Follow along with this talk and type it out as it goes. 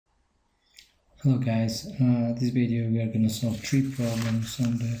Hello guys, this video we are going to solve 3 problems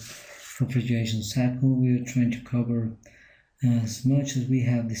on the refrigeration cycle. We are trying to cover as much as we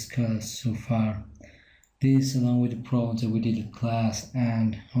have discussed so far. This along with the problems that we did in class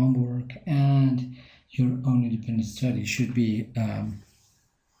and homework and your own independent study should be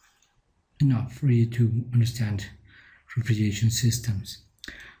enough for you to understand refrigeration systems.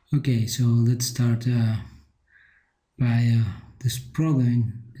 Okay, so let's start by this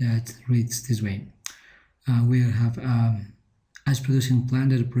problem that reads this way. We have ice producing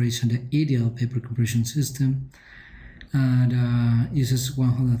plant that operates on the ideal vapor compression system and uses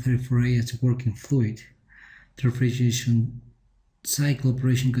 134A as a working fluid. The refrigeration cycle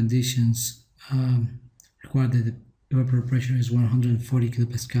operation conditions require that the evaporator pressure is 140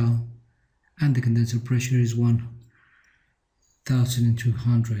 kilopascal and the condenser pressure is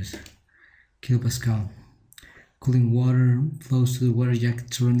 1200 kilopascal. Cooling water flows to the water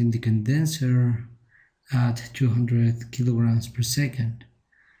jacket surrounding the condenser at 200 kilograms per second,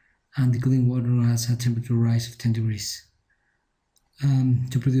 and the cooling water has a temperature rise of 10 degrees.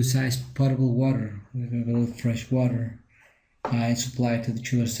 To produce ice potable water, we're going to go with fresh water is supplied to the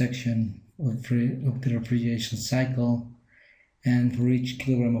chiller section of the refrigeration cycle, and for each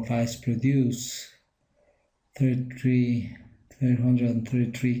kilogram of ice produced, 333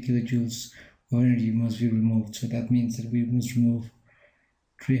 kilojoules of energy must be removed. So that means that we must remove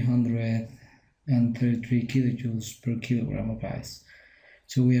 333 kilojoules per kilogram of ice.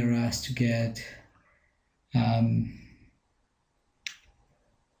 So we are asked to get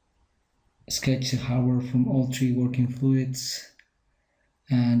sketch the hardware from all 3 working fluids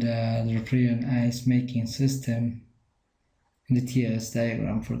and the refrigerant ice making system and the TS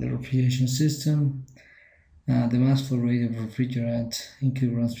diagram for the refrigeration system. The mass flow rate of refrigerant in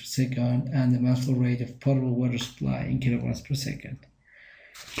kilograms per second and the mass flow rate of potable water supply in kilograms per second.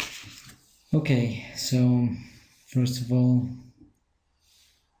 Okay, so first of all,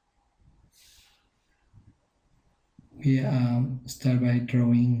 we start by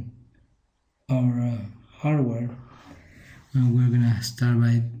drawing our hardware, and we're gonna start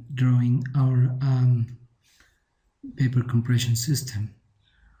by drawing our vapor compression system.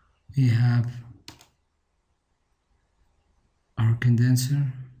 We have our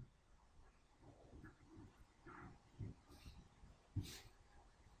condenser,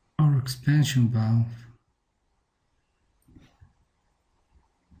 our expansion valve,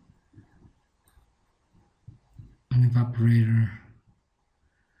 an evaporator,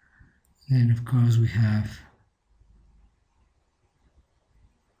 and then of course we have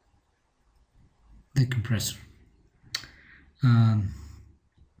the compressor.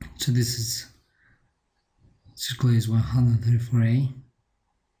 So this is circle is 134A,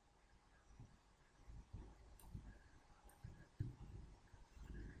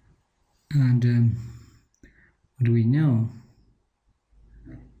 and what we know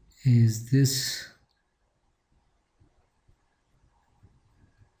is this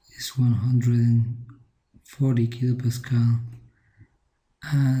is 140 kilopascal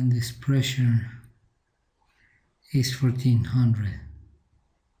and this pressure is 1400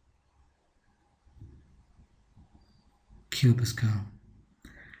 kilopascal.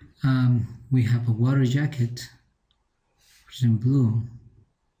 We have a water jacket, which is in blue.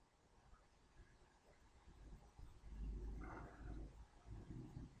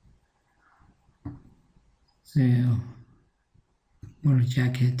 So, water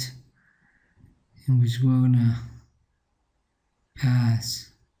jacket in which we're gonna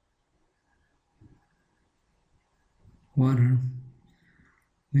pass water.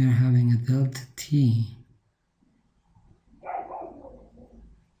 We are having a delta T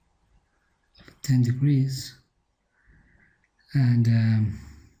of 10 degrees and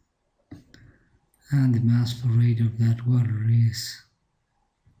the mass flow rate of that water is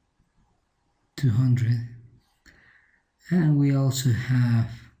 200, and we also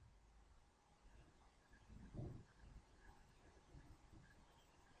have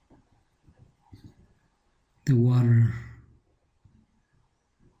the water,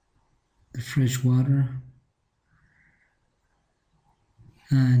 the fresh water,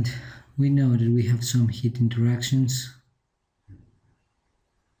 and we know that we have some heat interactions.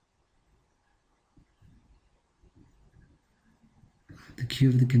 The Q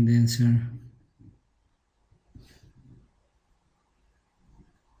of the condenser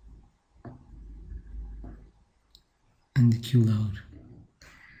and the Q load.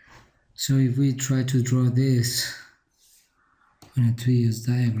 So if we try to draw this on a 2S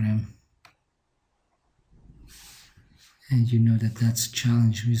diagram, and you know that that's a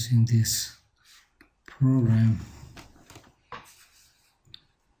challenge using this program,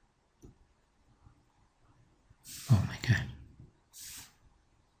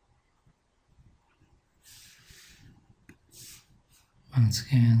 once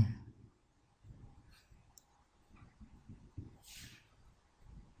again.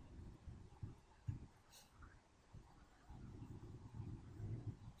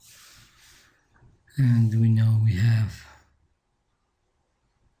 And we know we have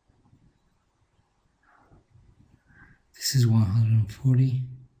this is 140,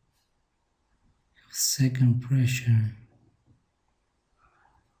 second pressure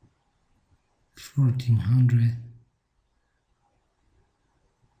 1400,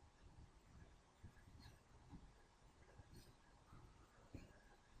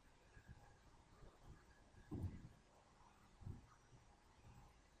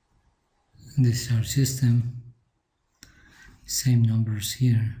 and this is our system, same numbers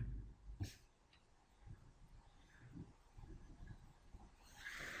here.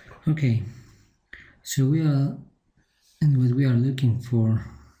 Okay, so what we are looking for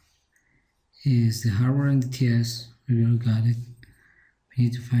is the hardware and the TS. We all got it. We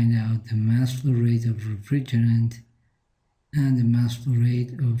need to find out the mass flow rate of refrigerant and the mass flow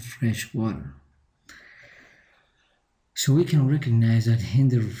rate of fresh water. So we can recognize that in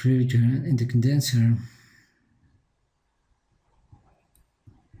the refrigerant, in the condenser,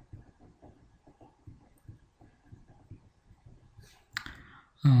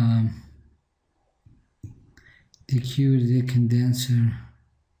 the Q, the condenser,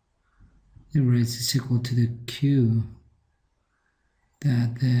 the rate is equal to the Q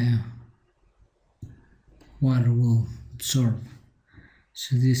that the water will absorb.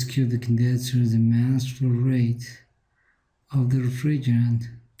 So this Q, the condenser, is the mass flow rate of the refrigerant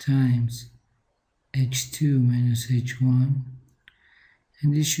times H2 minus H1,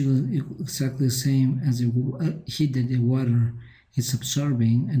 and this should equal exactly the same as the heat that the water is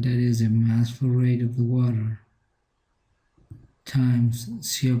absorbing, and that is the mass flow rate of the water times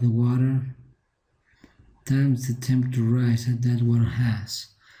C of the water times the temperature rise that that water has.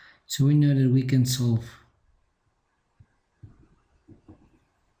 So we know that we can solve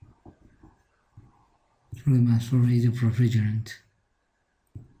for the mass flow rate of refrigerant.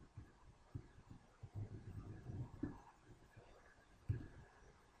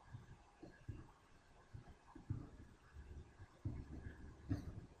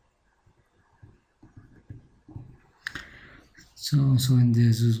 So in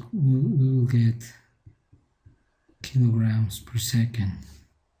this we will get kilograms per second.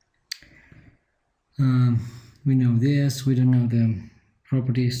 We know this, we don't know the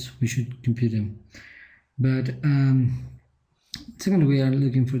properties, we should compute them. But second, we are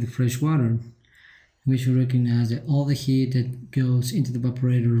looking for the fresh water. We should recognize that all the heat that goes into the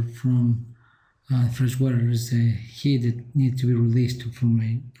evaporator from fresh water is the heat that needs to be released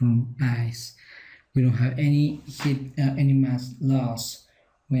from ice. We don't have any heat, any mass loss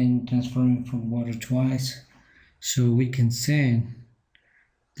when transferring from water to ice. So we can say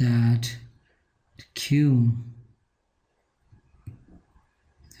that the Q,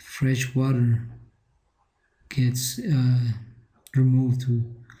 the fresh water, gets removed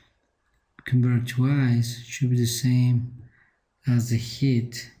to convert to ice should be the same as the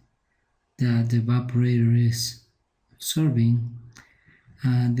heat that the evaporator is absorbing.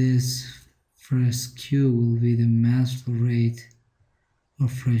 This first Q will be the mass flow rate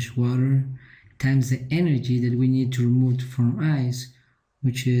of fresh water times the energy that we need to remove from ice,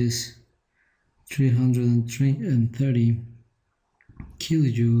 which is 330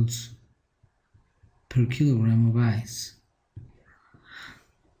 kilojoules per kilogram of ice.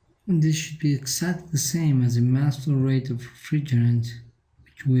 And this should be exactly the same as the mass flow rate of refrigerant,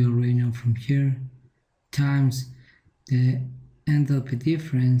 which we already know from here, times the enthalpy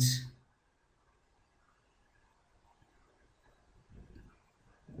difference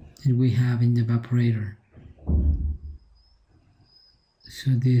that we have in the evaporator.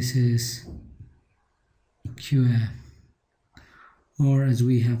 So this is QF, or as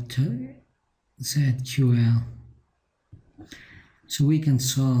we have said, QL. So we can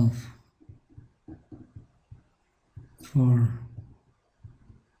solve for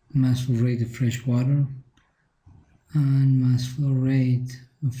mass flow rate of fresh water, and mass flow rate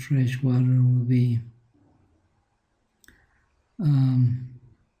of fresh water will be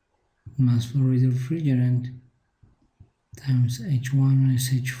mass flow rate of refrigerant times H1 minus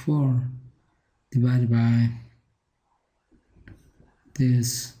H4 divided by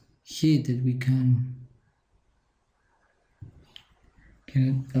this heat that we can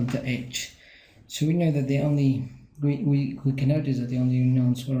get of the H. So we know that the only we can notice that the only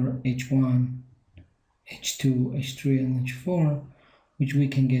unknowns are H1, H2, H3, and H4, which we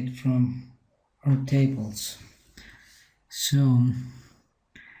can get from our tables. So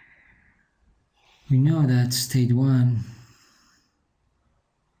we know that state 1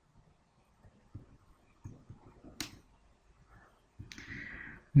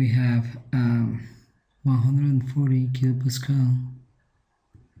 we have 140 kilopascal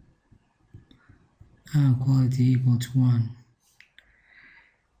and quality equal to 1.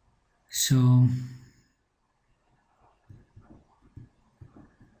 So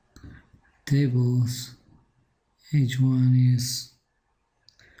tables H1 is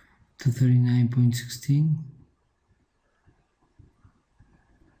 239.16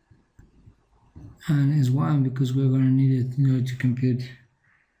 and S1, because we're going to need it in order to compute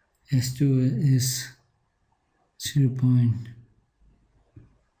S2, is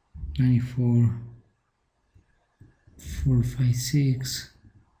 0.94456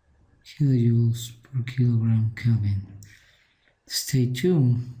 kilojoules per kilogram Kelvin. State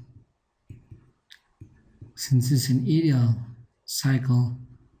 2, since it's an ideal cycle,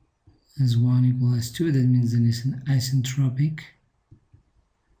 S1 equals S2, that means that it's an isentropic,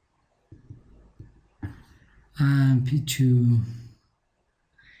 and P2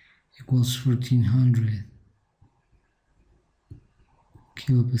 equals 1400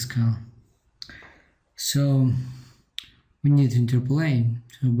 kilopascal. So we need to interpolate.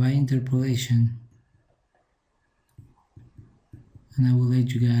 So by interpolation, and I will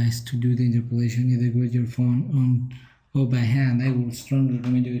let you guys to do the interpolation either with your phone on or by hand. I will strongly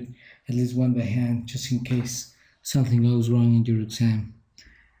recommend you do it at least one by hand, just in case something goes wrong in your exam.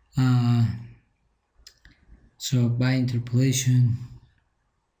 So by interpolation,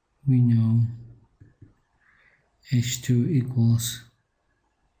 we know H2 equals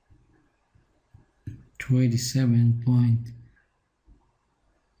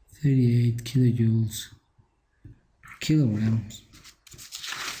 287.38 kilojoules per kilogram.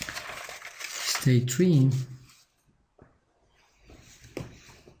 State 3,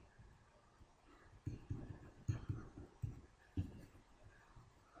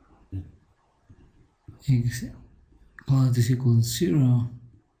 quality is equal to 0,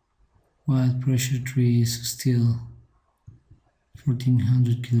 while pressure 3 is still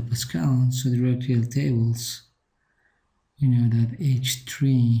 1400 kilopascal. So the real tables, you know that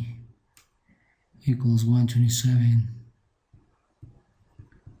H3 equals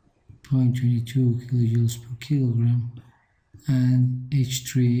 127.22 kilojoules per kilogram, and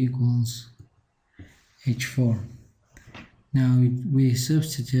H3 equals H4. Now we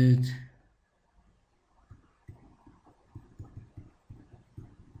substitute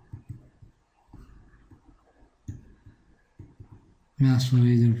mass flow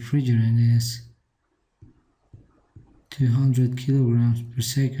rate of refrigerant is 200 kilograms per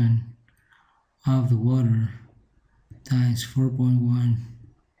second of the water times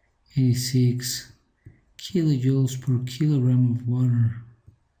 4.186 kilojoules per kilogram of water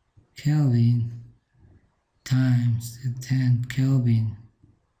Kelvin times the 10 Kelvin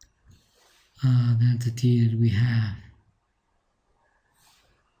delta T that we have.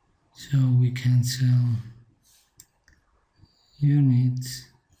 So we cancel units.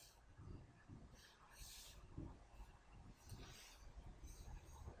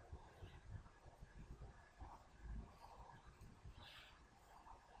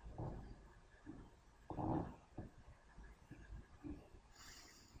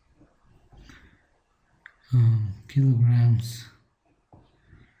 Kilograms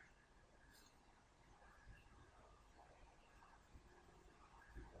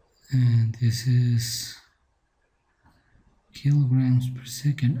and this is kilograms per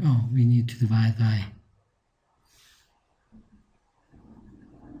second. Oh, we need to divide by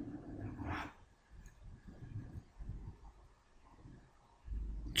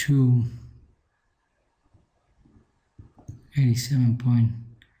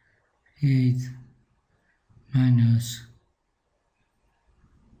 87.8 minus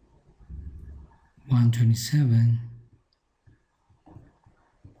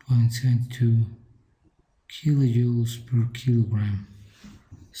 127.72 kilojoules per kilogram.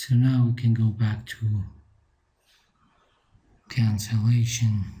 So now we can go back to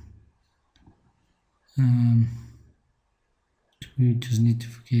cancellation. We just need to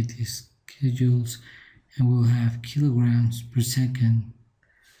forget these kilojoules and we'll have kilograms per second,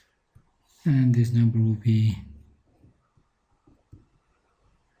 and this number will be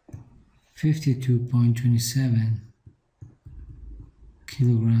 52.27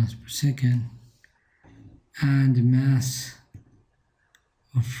 kilograms per second, and the mass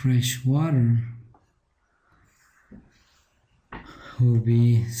of fresh water will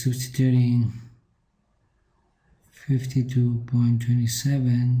be substituting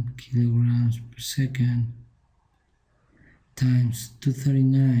 52.27 kilograms per second times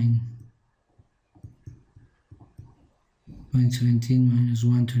 239.17 minus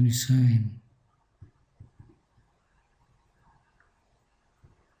 127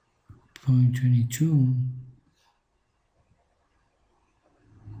 0.22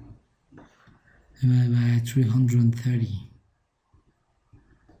 divided by 330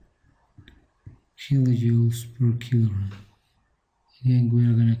 kilojoules per kilogram. Again, we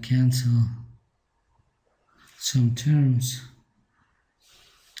are going to cancel some terms.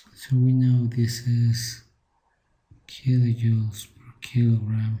 So we know this is kilojoules per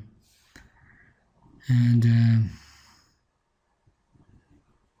kilogram, and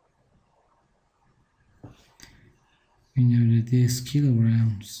we know that this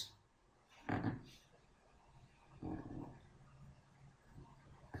kilograms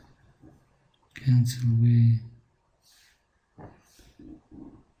cancel with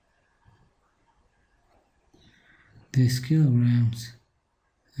this kilograms,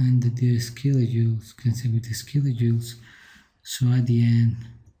 and this kilojoules cancel with this kilojoules. So at the end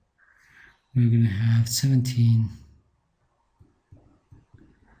we're going to have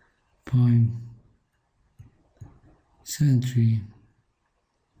 17.73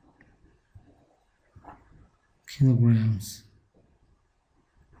 kilograms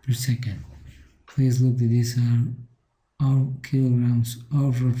per second. Please look that these are all kilograms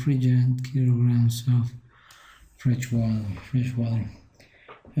of refrigerant, kilograms of fresh water.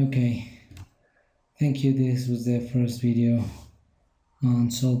 Okay, thank you. This was the first video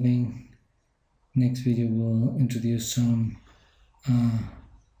on solving. Next video will introduce some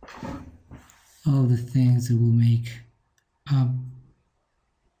all the things that will make a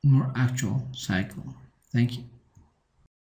more actual cycle. Thank you.